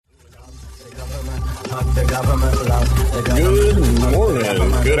Good morning,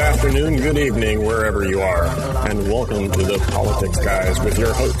 good afternoon, good evening, wherever you are, and welcome to the Politics Guys with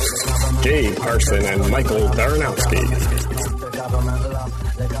your hosts, Jay Carson and Michael Baranowski.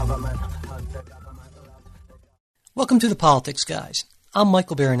 Welcome to the Politics Guys. I'm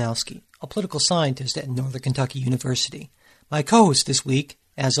Michael Baranowski, a political scientist at Northern Kentucky University. My co-host this week,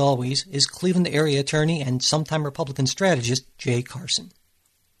 as always, is Cleveland area attorney and sometime Republican strategist, Jay Carson.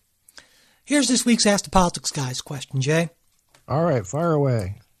 Here's this week's Ask the Politics Guys question, Jay. All right, fire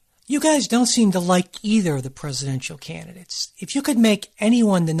away. You guys don't seem to like either of the presidential candidates. If you could make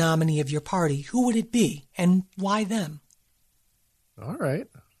anyone the nominee of your party, who would it be, and why them? All right.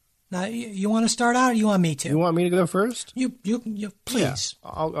 Now, you want to start out, or you want me to? You want me to go first? You please. Yeah,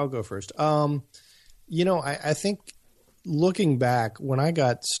 I'll go first. I think looking back, when I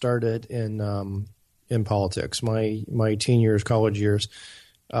got started in politics, my teen years, college years,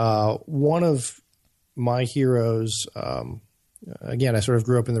 one of my heroes, again, I sort of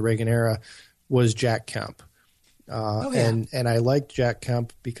grew up in the Reagan era, was Jack Kemp. And I liked Jack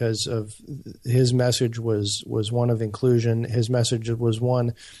Kemp because of his message was one of inclusion. His message was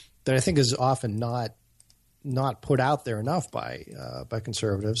one that I think is often not put out there enough by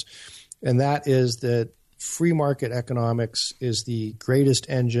conservatives, and that is that free market economics is the greatest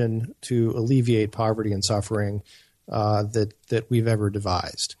engine to alleviate poverty and suffering that we've ever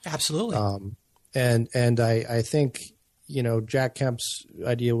devised. Absolutely. And I think, Jack Kemp's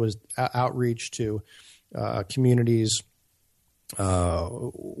idea was outreach to communities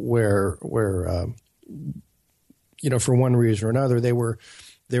where for one reason or another, they were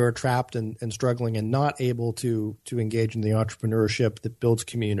trapped and struggling and not able to engage in the entrepreneurship that builds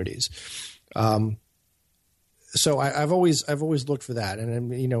communities. So I've always looked for that, and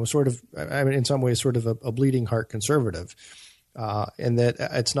I'm in some ways sort of a bleeding heart conservative, and that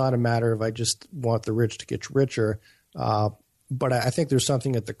it's not a matter of I just want the rich to get richer, but I think there's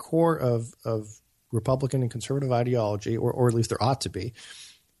something at the core of Republican and conservative ideology, or at least there ought to be,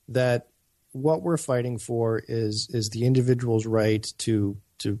 that what we're fighting for is the individual's right to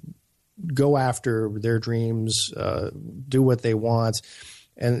go after their dreams, do what they want,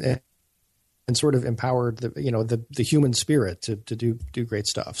 and sort of empower the human spirit to do great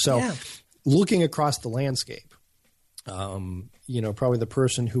stuff. So looking across the landscape, probably the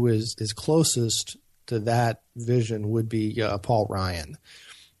person who is closest to that vision would be Paul Ryan,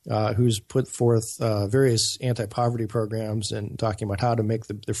 who's put forth various anti-poverty programs and talking about how to make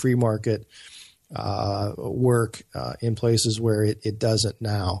the free market work in places where it doesn't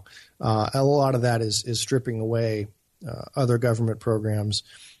now. A lot of that is stripping away other government programs.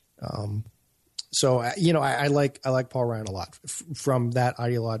 So I like Paul Ryan a lot from that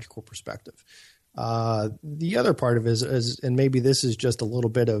ideological perspective. The other part of it is, and maybe this is just a little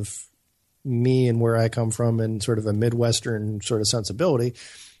bit of me and where I come from and sort of a Midwestern sort of sensibility.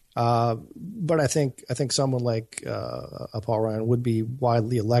 But I think someone like Paul Ryan would be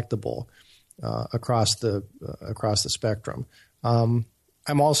widely electable across the spectrum. I'm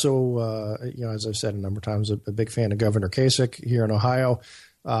also, as I've said a number of times, a big fan of Governor Kasich here in Ohio.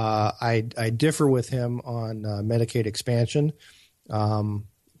 I differ with him on Medicaid expansion,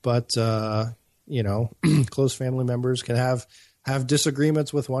 but close family members can have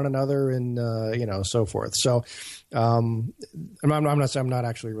disagreements with one another and so forth. So I'm not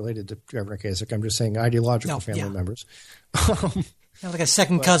actually related to Governor Kasich. I'm just saying ideological family members. Like a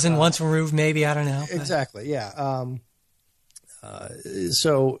second cousin, once removed, maybe, I don't know. Exactly, yeah.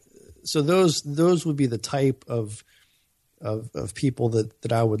 So those would be the type of people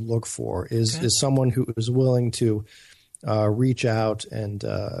that I would look for is someone who is willing to reach out and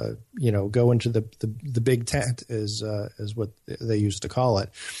go into the big tent is what they used to call it.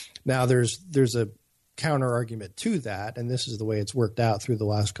 Now there's a counter argument to that, and this is the way it's worked out through the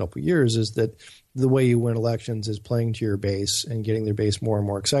last couple of years, is that the way you win elections is playing to your base and getting their base more and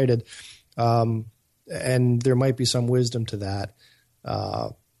more excited. And there might be some wisdom to that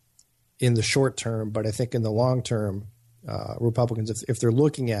in the short term, but I think in the long term, Republicans, if they're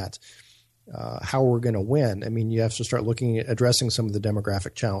looking at how we're going to win, I mean, you have to start looking at addressing some of the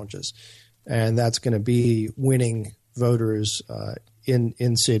demographic challenges, and that's going to be winning voters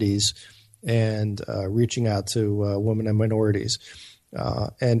in cities and reaching out to women and minorities,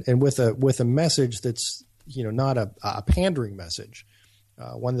 and with a message that's not a pandering message,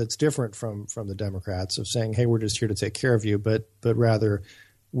 one that's different from the Democrats of saying, hey, we're just here to take care of you, but rather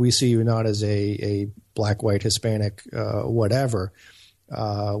we see you not as a black, white, Hispanic, whatever.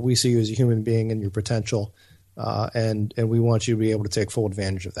 We see you as a human being and your potential, and we want you to be able to take full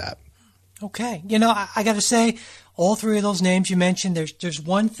advantage of that. Okay. I got to say, all three of those names you mentioned, there's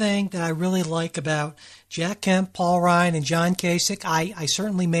one thing that I really like about Jack Kemp, Paul Ryan, and John Kasich. I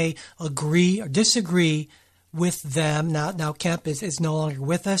certainly may agree or disagree with them. Now Kemp is no longer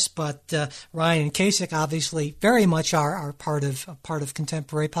with us, but Ryan and Kasich obviously very much are part of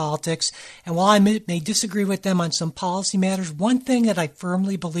contemporary politics. And while I may disagree with them on some policy matters, one thing that I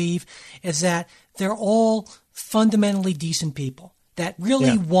firmly believe is that they're all fundamentally decent people that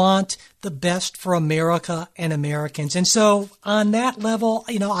really want the best for America and Americans. And so on that level,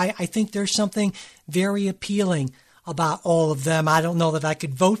 I think there's something very appealing about all of them. I don't know that I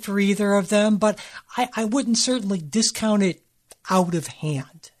could vote for either of them, but I wouldn't certainly discount it out of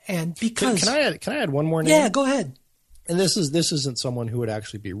hand. And because can I add one more name? Yeah, go ahead. And this isn't someone who would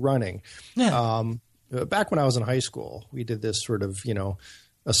actually be running. Yeah. Back when I was in high school, we did this sort of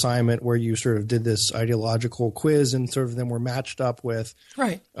assignment where you sort of did this ideological quiz, and sort of then were matched up with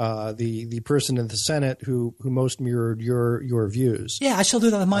the person in the Senate who most mirrored your views. Yeah, I still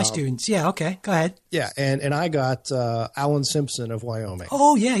do that with my students. Yeah, okay, go ahead. Yeah, and I got Alan Simpson of Wyoming.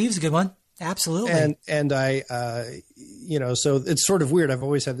 Oh yeah, he was a good one. Absolutely. And I so it's sort of weird. I've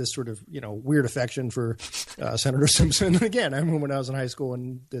always had this sort of weird affection for Senator Simpson. Again, I remember when I was in high school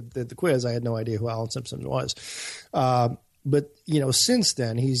and did the quiz, I had no idea who Alan Simpson was. But since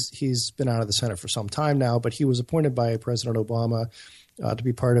then, he's been out of the Senate for some time now. But he was appointed by President Obama to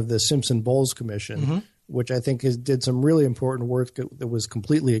be part of the Simpson-Bowles Commission, which I think did some really important work that was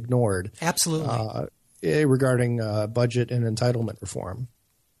completely ignored. Absolutely, regarding budget and entitlement reform.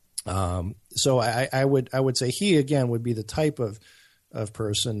 So I would say he again would be the type of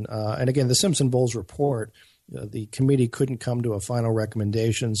person. And again, the Simpson-Bowles report, the committee couldn't come to a final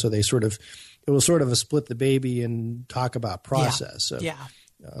recommendation, so it was sort of a split the baby and talk about process. Yeah.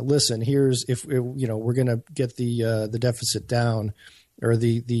 So, listen, here's if we're going to get the deficit down or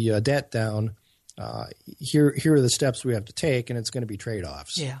the debt down. Here are the steps we have to take, and it's going to be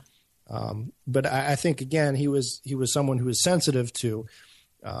trade-offs. Yeah. But I think again he was someone who was sensitive to.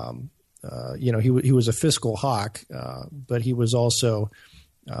 He was a fiscal hawk, but he was also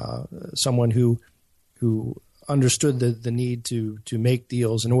someone who understood the need to make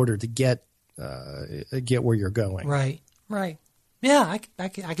deals in order to get where you're going. Right. Yeah,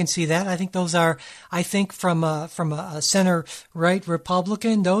 I can see that. I think those are, from a center right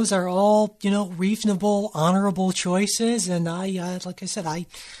Republican, those are all reasonable, honorable choices, and like I said, I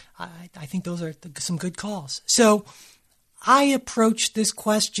think those are some good calls. So I approach this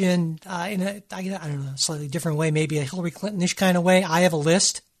question in a I don't know, slightly different way, maybe a Hillary Clinton-ish kind of way. I have a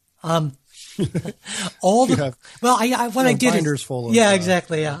list. All the what I did is full of,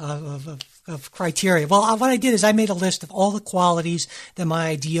 exactly of criteria. Well, what I did is I made a list of all the qualities that my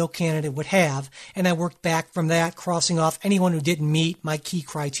ideal candidate would have, and I worked back from that, crossing off anyone who didn't meet my key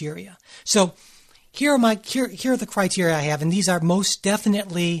criteria. So here are the criteria I have, and these are most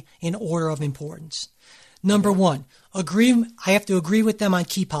definitely in order of importance. Number one, I have to agree with them on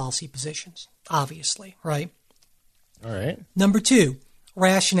key policy positions, obviously, right? All right. Number two,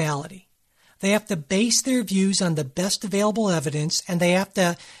 rationality. They have to base their views on the best available evidence, and they have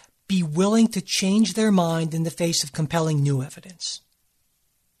to be willing to change their mind in the face of compelling new evidence.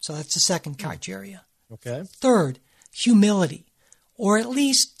 So that's the second criteria. Okay. Third, humility, or at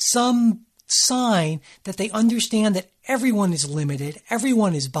least some sign that they understand that everyone is limited,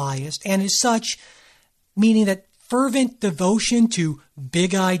 everyone is biased, and as such, meaning that fervent devotion to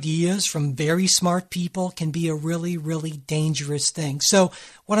big ideas from very smart people can be a really, really dangerous thing. So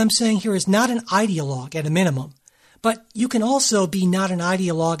what I'm saying here is not an ideologue at a minimum, but you can also be not an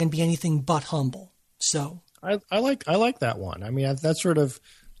ideologue and be anything but humble. So I like that one. I mean, that's sort of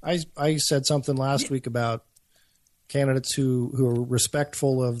I said something last week about candidates who are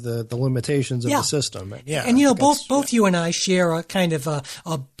respectful of the limitations of the system. And both you and I share a kind of a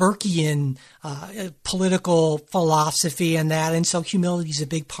Burkean political philosophy and that, and so humility is a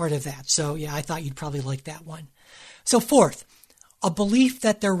big part of that. So yeah, I thought you'd probably like that one. So fourth, a belief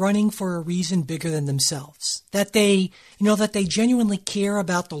that they're running for a reason bigger than themselves, that they genuinely care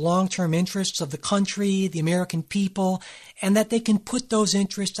about the long-term interests of the country, the American people, and that they can put those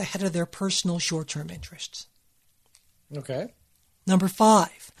interests ahead of their personal short-term interests. Okay. Number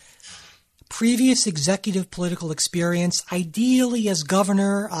five, previous executive political experience, ideally as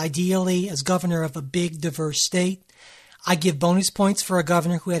governor of a big, diverse state. I give bonus points for a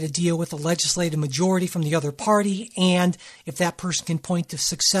governor who had to deal with a legislative majority from the other party, and if that person can point to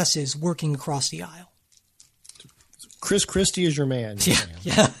successes working across the aisle. Chris Christie is your man.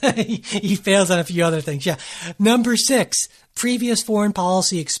 Yeah. He fails on a few other things. Yeah. Number six, previous foreign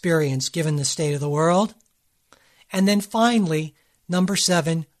policy experience given the state of the world. And then finally, number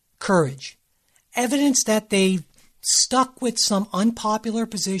seven, courage. evidence that they stuck with some unpopular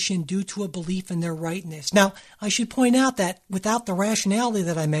position due to a belief in their rightness. Now, I should point out that without the rationality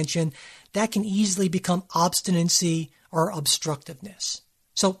that I mentioned, that can easily become obstinacy or obstructiveness.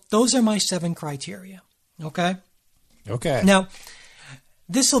 So those are my 7 criteria. Okay? Okay. Now,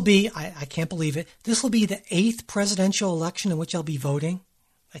 this will be, I can't believe it, this will be the 8th presidential election in which I'll be voting.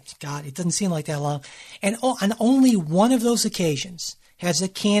 God, it doesn't seem like that long. And on only one of those occasions has a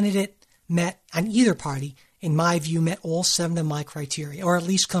candidate met, on either party, in my view, met all 7 of my criteria, or at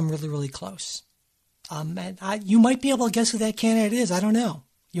least come really, really close. And you might be able to guess who that candidate is. I don't know.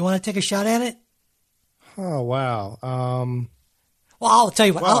 You want to take a shot at it? Oh, wow. Well, I'll tell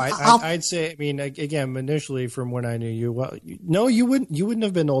you what. Well, I'd say, I mean, again, initially from when I knew you, well, no, you wouldn't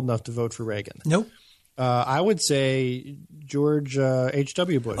have been old enough to vote for Reagan. Nope. I would say George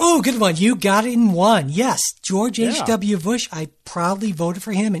H.W. Bush. Oh, good one. You got it in one. Yes, George H.W. Bush. I proudly voted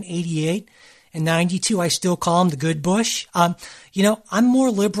for him in 88 and 92. I still call him the good Bush. I'm more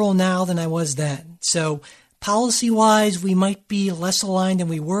liberal now than I was then. So policy-wise, we might be less aligned than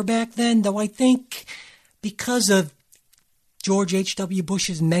we were back then, though I think because of George H.W.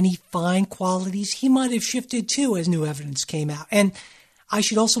 Bush's many fine qualities, he might have shifted too as new evidence came out. And I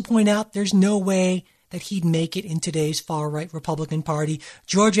should also point out there's no way that he'd make it in today's far-right Republican Party.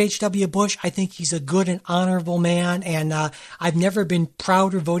 George H.W. Bush, I think he's a good and honorable man, and I've never been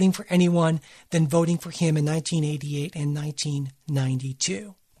prouder voting for anyone than voting for him in 1988 and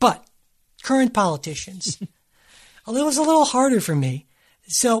 1992. But current politicians, it was a little harder for me.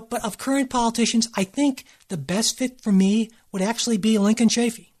 But of current politicians, I think the best fit for me would actually be Lincoln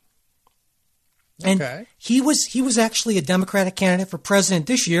Chafee. And okay. he was actually a Democratic candidate for president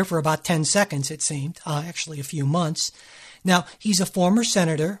this year for about 10 seconds, it seemed, actually a few months. Now, he's a former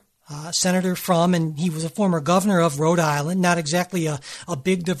senator from, and he was a former governor of Rhode Island, not exactly a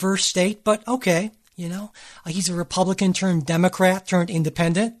big diverse state, but okay, he's a Republican turned Democrat turned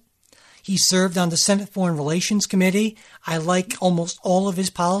independent. He served on the Senate Foreign Relations Committee. I like almost all of his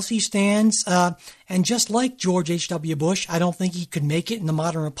policy stands. And just like George H.W. Bush, I don't think he could make it in the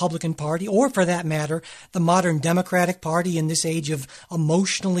modern Republican Party, or for that matter, the modern Democratic Party in this age of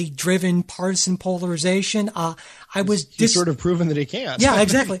emotionally driven partisan polarization. He's sort of proven that he can. Yeah,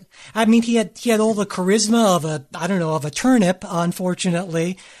 exactly. I mean, he had all the charisma of a turnip,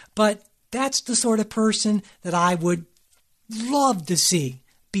 unfortunately. But that's the sort of person that I would love to see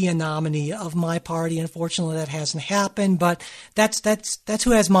be a nominee of my party. Unfortunately, that hasn't happened, but that's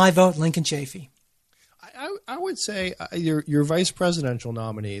who has my vote, Lincoln Chafee. I would say your vice presidential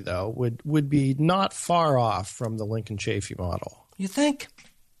nominee, though, would be not far off from the Lincoln Chafee model. You think?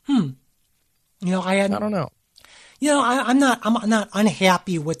 I don't know. I'm not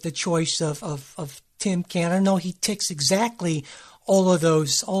unhappy with the choice of Tim Kaine. No, he ticks exactly all of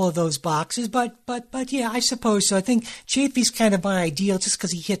those boxes, but yeah, I suppose so. I think Chafee's kind of my ideal just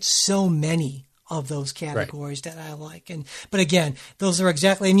because he hits so many of those categories that I like. But again, those are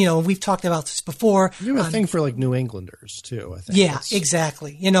exactly, and we've talked about this before. You have a thing for like New Englanders too, I think. Yeah,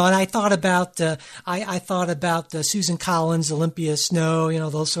 exactly. And I thought about Susan Collins, Olympia Snow,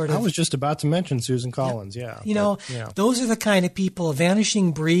 those sort of. I was just about to mention Susan Collins. Yeah. Those are the kind of people, a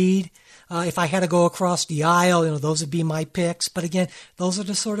vanishing breed. If I had to go across the aisle, those would be my picks. But again, those are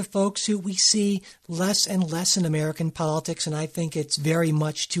the sort of folks who we see less and less in American politics, and I think it's very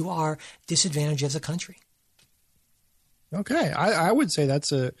much to our disadvantage as a country. Okay. I would say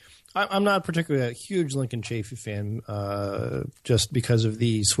I'm not particularly a huge Lincoln Chafee fan, just because of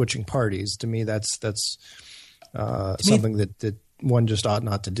the switching parties. To me, that's something that one just ought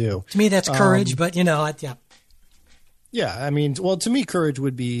not to do. To me, that's courage, but yeah. Yeah, I mean, well, to me, courage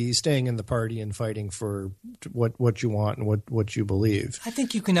would be staying in the party and fighting for what you want and what you believe. I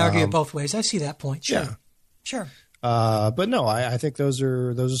think you can argue it both ways. I see that point. Sure. Yeah. Sure. But no, I think those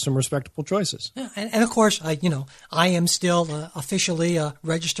are some respectable choices. Yeah, and of course, I am still officially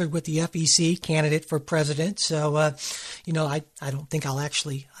registered with the FEC, candidate for president. So, I don't think I'll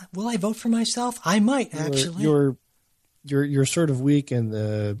actually. Will I vote for myself? I might actually. You're sort of weak in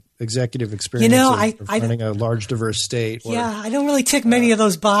the executive experience of running a large, diverse state. Yeah, I don't really tick many of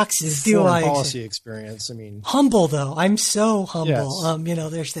those boxes, do I? Policy experience. I mean, humble though. I'm so humble.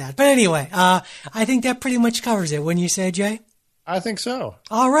 Yes. There's that. But anyway, I think that pretty much covers it. Wouldn't you say, Jay? I think so.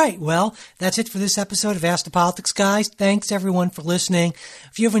 All right. Well, that's it for this episode of Ask the Politics Guys. Thanks, everyone, for listening.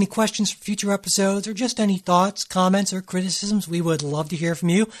 If you have any questions for future episodes or just any thoughts, comments, or criticisms, we would love to hear from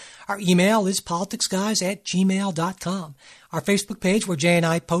you. Our email is politicsguys@gmail.com. Our Facebook page, where Jay and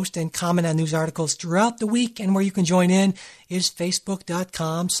I post and comment on news articles throughout the week and where you can join in, is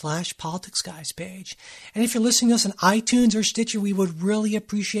facebook.com/politicsguys page. And if you're listening to us on iTunes or Stitcher, we would really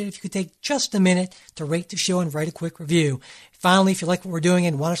appreciate it if you could take just a minute to rate the show and write a quick review. Finally, if you like what we're doing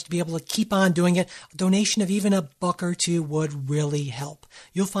and want us to be able to keep on doing it, a donation of even $1 or $2 would really help.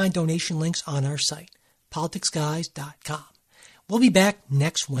 You'll find donation links on our site, politicsguys.com. We'll be back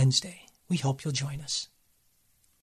next Wednesday. We hope you'll join us.